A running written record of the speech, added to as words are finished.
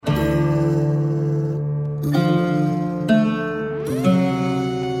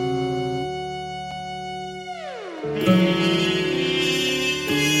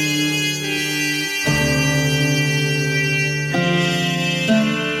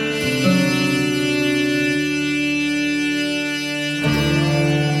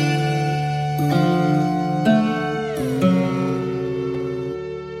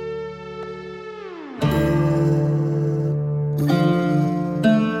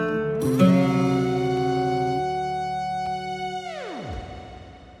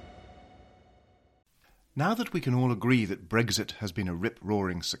now that we can all agree that Brexit has been a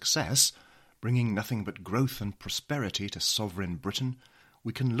rip-roaring success, bringing nothing but growth and prosperity to sovereign Britain,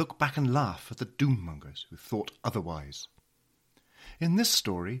 we can look back and laugh at the doommongers who thought otherwise. In this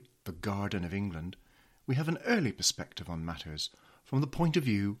story, The Garden of England, we have an early perspective on matters from the point of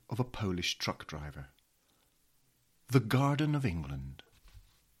view of a Polish truck driver. The Garden of England.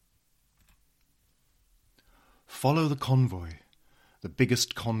 Follow the convoy, the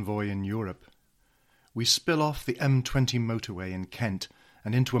biggest convoy in Europe. We spill off the M20 motorway in Kent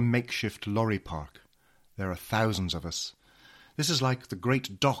and into a makeshift lorry park. There are thousands of us. This is like the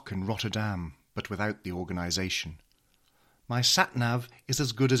Great Dock in Rotterdam, but without the organisation. My sat-nav is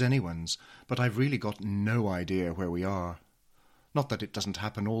as good as anyone's, but I've really got no idea where we are. Not that it doesn't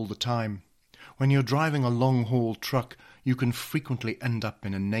happen all the time. When you're driving a long-haul truck, you can frequently end up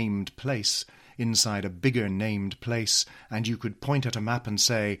in a named place, inside a bigger named place, and you could point at a map and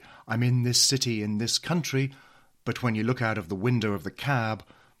say, I'm in this city, in this country, but when you look out of the window of the cab,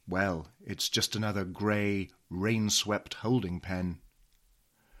 well, it's just another grey, rain-swept holding pen.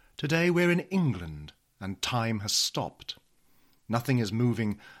 Today we're in England, and time has stopped. Nothing is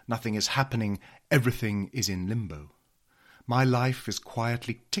moving, nothing is happening, everything is in limbo. My life is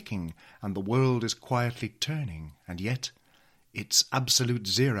quietly ticking, and the world is quietly turning, and yet it's absolute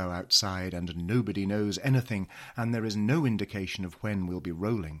zero outside, and nobody knows anything, and there is no indication of when we'll be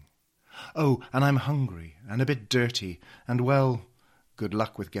rolling. Oh, and I'm hungry, and a bit dirty, and well, good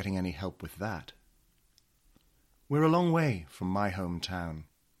luck with getting any help with that. We're a long way from my hometown.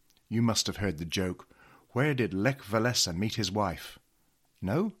 You must have heard the joke, where did Lech Walesa meet his wife?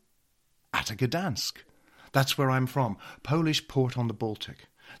 No? At Gdansk. That's where I'm from, Polish port on the Baltic.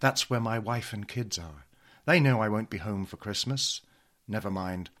 That's where my wife and kids are. They know I won't be home for Christmas. Never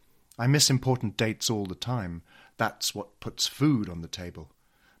mind. I miss important dates all the time. That's what puts food on the table.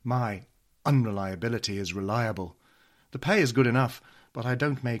 My unreliability is reliable. The pay is good enough, but I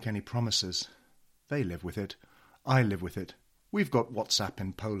don't make any promises. They live with it. I live with it. We've got WhatsApp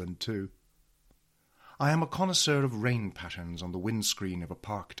in Poland too. I am a connoisseur of rain patterns on the windscreen of a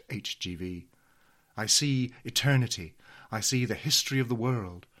parked HGV. I see eternity. I see the history of the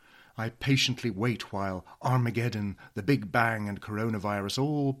world. I patiently wait while Armageddon, the Big Bang and coronavirus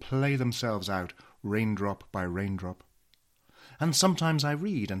all play themselves out, raindrop by raindrop. And sometimes I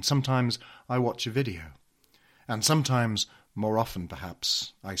read, and sometimes I watch a video. And sometimes, more often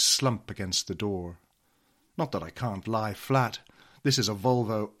perhaps, I slump against the door. Not that I can't lie flat. This is a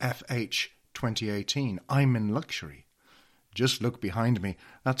Volvo FH 2018. I'm in luxury. Just look behind me.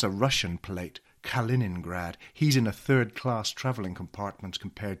 That's a Russian plate, Kaliningrad. He's in a third-class travelling compartment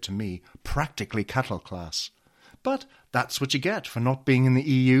compared to me, practically cattle class. But that's what you get for not being in the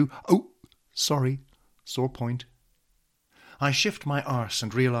EU. Oh, sorry, sore point. I shift my arse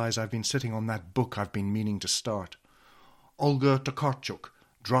and realise I've been sitting on that book I've been meaning to start. Olga Tokarczuk,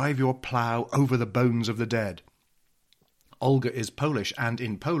 Drive Your Plough Over the Bones of the Dead. Olga is Polish, and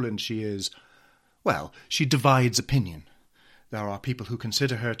in Poland she is, well, she divides opinion. There are people who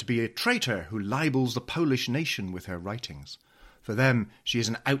consider her to be a traitor who libels the Polish nation with her writings. For them, she is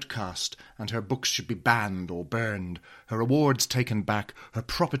an outcast, and her books should be banned or burned, her awards taken back, her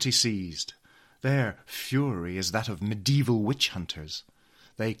property seized. Their fury is that of medieval witch hunters.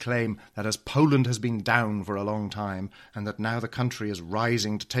 They claim that as Poland has been down for a long time, and that now the country is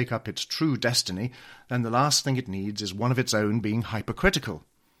rising to take up its true destiny, then the last thing it needs is one of its own being hypercritical.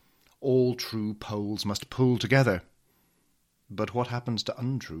 All true Poles must pull together. But what happens to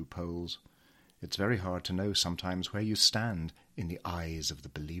untrue Poles? It's very hard to know sometimes where you stand in the eyes of the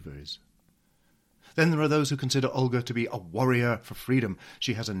believers. Then there are those who consider Olga to be a warrior for freedom.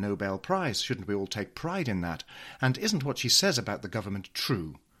 She has a Nobel Prize. Shouldn't we all take pride in that? And isn't what she says about the government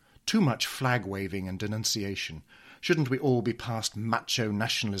true? Too much flag-waving and denunciation. Shouldn't we all be past macho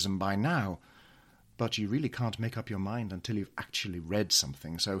nationalism by now? But you really can't make up your mind until you've actually read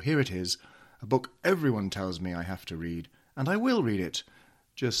something. So here it is, a book everyone tells me I have to read. And I will read it,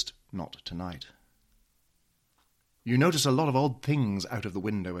 just not tonight. You notice a lot of odd things out of the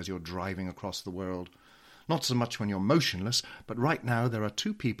window as you're driving across the world. Not so much when you're motionless, but right now there are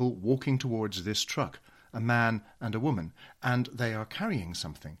two people walking towards this truck, a man and a woman, and they are carrying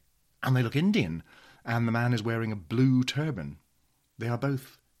something. And they look Indian, and the man is wearing a blue turban. They are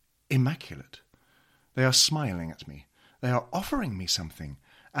both immaculate. They are smiling at me. They are offering me something.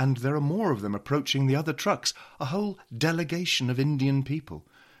 And there are more of them approaching the other trucks, a whole delegation of Indian people,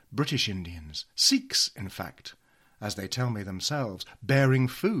 British Indians, Sikhs, in fact, as they tell me themselves, bearing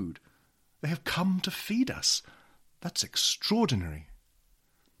food. They have come to feed us. That's extraordinary.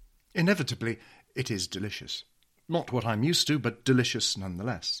 Inevitably, it is delicious. Not what I'm used to, but delicious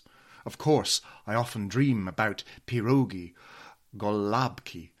nonetheless. Of course, I often dream about Pirogi,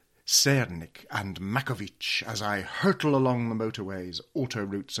 Golabki, Cernik and Makovich as I hurtle along the motorways,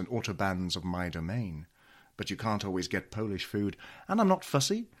 autoroutes and autobahns of my domain. But you can't always get Polish food, and I'm not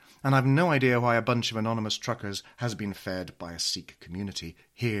fussy, and I've no idea why a bunch of anonymous truckers has been fed by a Sikh community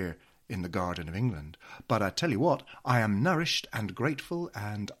here in the Garden of England. But I tell you what, I am nourished and grateful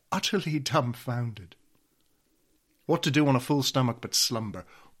and utterly dumbfounded. What to do on a full stomach but slumber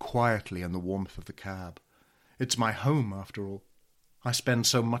quietly in the warmth of the cab? It's my home, after all. I spend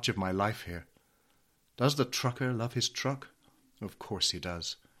so much of my life here. Does the trucker love his truck? Of course he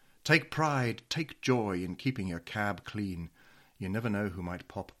does. Take pride, take joy in keeping your cab clean. You never know who might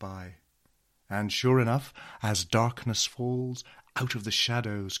pop by. And sure enough, as darkness falls, out of the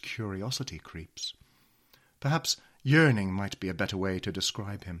shadows curiosity creeps. Perhaps yearning might be a better way to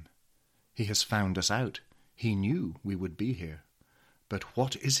describe him. He has found us out. He knew we would be here. But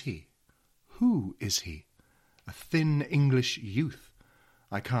what is he? Who is he? A thin English youth.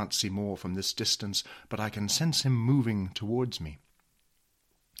 I can't see more from this distance, but I can sense him moving towards me.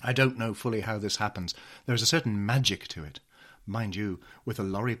 I don't know fully how this happens. There's a certain magic to it. Mind you, with a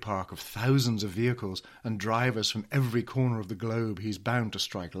lorry park of thousands of vehicles and drivers from every corner of the globe, he's bound to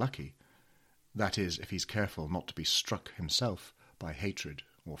strike lucky. That is, if he's careful not to be struck himself by hatred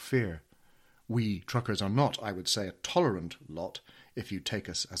or fear. We truckers are not, I would say, a tolerant lot, if you take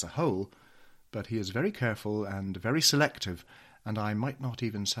us as a whole, but he is very careful and very selective, and I might not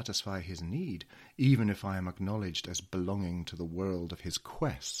even satisfy his need, even if I am acknowledged as belonging to the world of his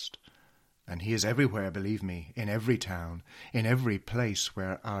quest. And he is everywhere, believe me, in every town, in every place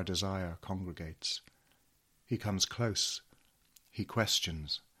where our desire congregates. He comes close, he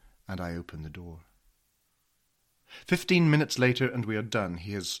questions, and I open the door. 15 minutes later, and we are done.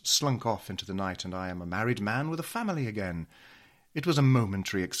 He has slunk off into the night, and I am a married man with a family again. It was a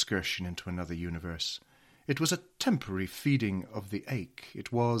momentary excursion into another universe. It was a temporary feeding of the ache.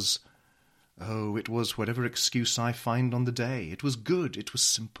 It was whatever excuse I find on the day. It was good, it was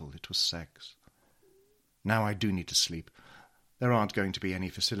simple, it was sex. Now I do need to sleep. There aren't going to be any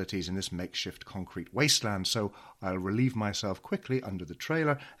facilities in this makeshift concrete wasteland, so I'll relieve myself quickly under the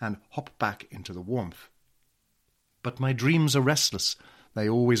trailer and hop back into the warmth. But my dreams are restless. They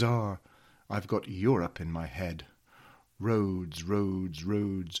always are. I've got Europe in my head. Roads, roads,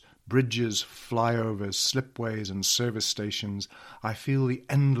 roads, bridges, flyovers, slipways and service stations. I feel the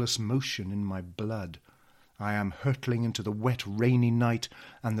endless motion in my blood. I am hurtling into the wet, rainy night,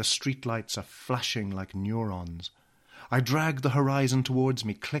 and the streetlights are flashing like neurons. I drag the horizon towards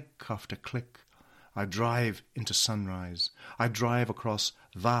me, click after click. I drive into sunrise. I drive across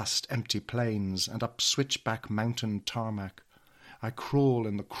vast empty plains and up switchback mountain tarmac. I crawl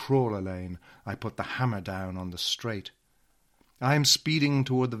in the crawler lane. I put the hammer down on the straight. I am speeding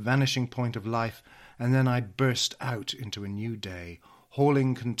toward the vanishing point of life, and then I burst out into a new day,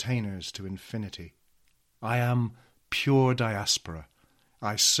 hauling containers to infinity. I am pure diaspora.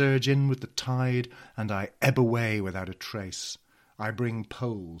 I surge in with the tide, and I ebb away without a trace. I bring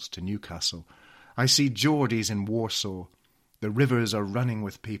Poles to Newcastle. I see Geordies in Warsaw. The rivers are running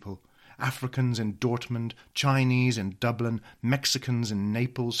with people. Africans in Dortmund, Chinese in Dublin, Mexicans in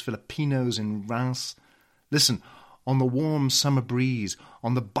Naples, Filipinos in Reims. Listen, on the warm summer breeze,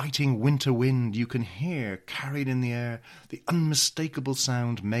 on the biting winter wind, you can hear, carried in the air, the unmistakable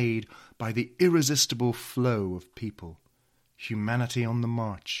sound made by the irresistible flow of people. Humanity on the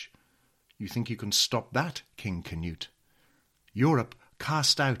march. You think you can stop that, King Canute? Europe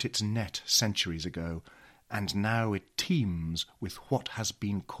cast out its net centuries ago, and now it teems with what has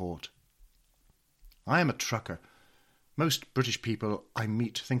been caught. I am a trucker. Most British people I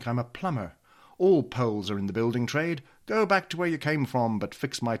meet think I'm a plumber. All Poles are in the building trade. Go back to where you came from, but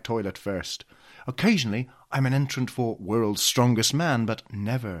fix my toilet first. Occasionally I'm an entrant for World's Strongest Man, but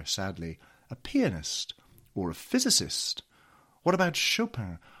never, sadly, a pianist or a physicist. What about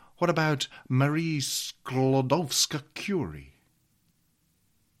Chopin? What about Marie Sklodowska-Curie?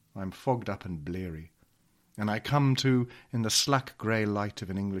 I'm fogged up and bleary, and I come to in the slack grey light of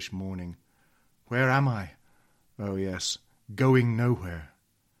an English morning. Where am I? Oh yes, going nowhere.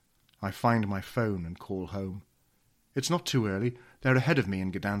 I find my phone and call home. It's not too early. They're ahead of me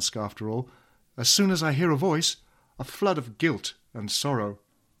in Gdansk after all. As soon as I hear a voice, a flood of guilt and sorrow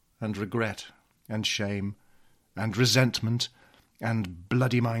and regret and shame and resentment and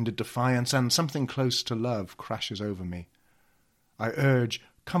bloody-minded defiance and something close to love crashes over me. I urge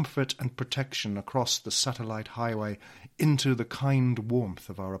comfort and protection across the satellite highway into the kind warmth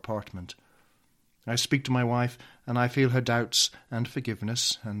of our apartment. I speak to my wife, and I feel her doubts and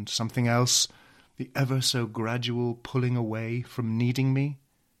forgiveness and something else, the ever so gradual pulling away from needing me.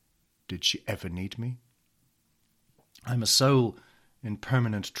 did she ever need me? I'm a soul in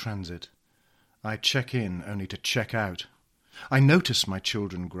permanent transit. I check in only to check out. I notice my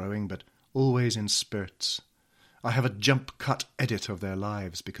children growing, but always in spurts. I have a jump-cut edit of their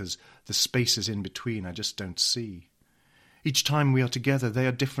lives because the spaces in between I just don't see. Each time we are together, they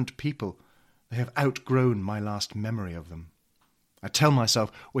are different people. They have outgrown my last memory of them. I tell myself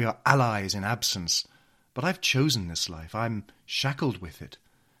we are allies in absence, but I've chosen this life. I'm shackled with it.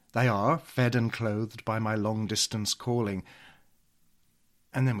 They are fed and clothed by my long-distance calling.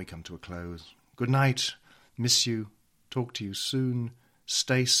 And then we come to a close. Good night. Miss you. Talk to you soon.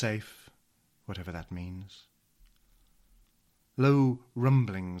 Stay safe, whatever that means. Low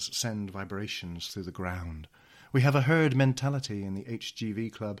rumblings send vibrations through the ground. We have a herd mentality in the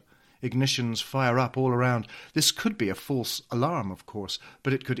HGV club. Ignitions fire up all around. This could be a false alarm, of course,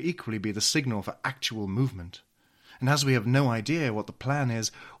 but it could equally be the signal for actual movement. And as we have no idea what the plan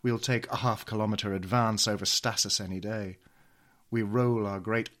is, we'll take a half-kilometre advance over stasis any day. We roll our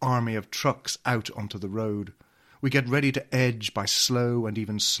great army of trucks out onto the road. We get ready to edge by slow and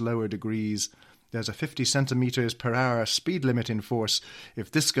even slower degrees. There's a 50 centimetres per hour speed limit in force. If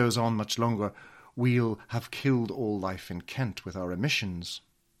this goes on much longer, we'll have killed all life in Kent with our emissions.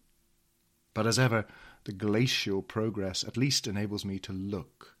 But as ever, the glacial progress at least enables me to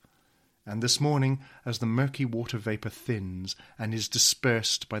look. And this morning, as the murky water vapour thins and is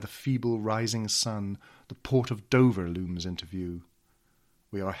dispersed by the feeble rising sun, the port of Dover looms into view.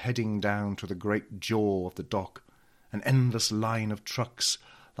 We are heading down to the great jaw of the dock, an endless line of trucks,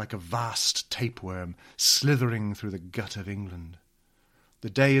 like a vast tapeworm slithering through the gut of England. The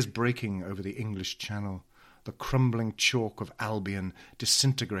day is breaking over the English Channel, the crumbling chalk of Albion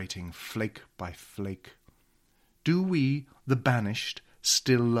disintegrating flake by flake. Do we, the banished,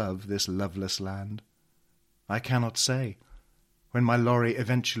 still love this loveless land? I cannot say. When my lorry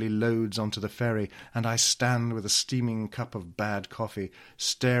eventually loads onto the ferry and I stand with a steaming cup of bad coffee,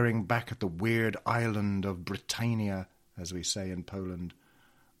 staring back at the weird island of Britannia, as we say in Poland,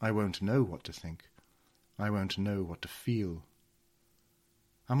 I won't know what to think. I won't know what to feel.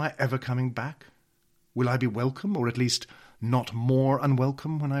 Am I ever coming back? Will I be welcome, or at least not more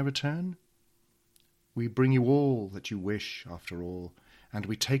unwelcome when I return? We bring you all that you wish, after all, and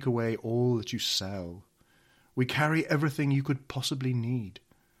we take away all that you sell. We carry everything you could possibly need,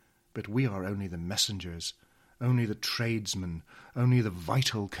 but we are only the messengers, only the tradesmen, only the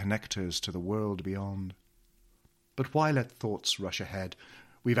vital connectors to the world beyond. But why let thoughts rush ahead?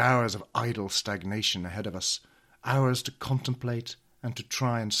 We've hours of idle stagnation ahead of us, hours to contemplate and to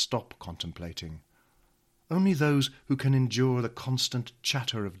try and stop contemplating. Only those who can endure the constant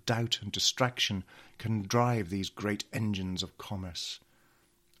chatter of doubt and distraction can drive these great engines of commerce.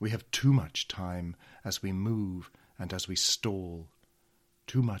 We have too much time as we move and as we stall,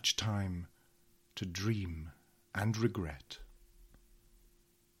 too much time to dream and regret.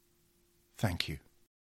 Thank you.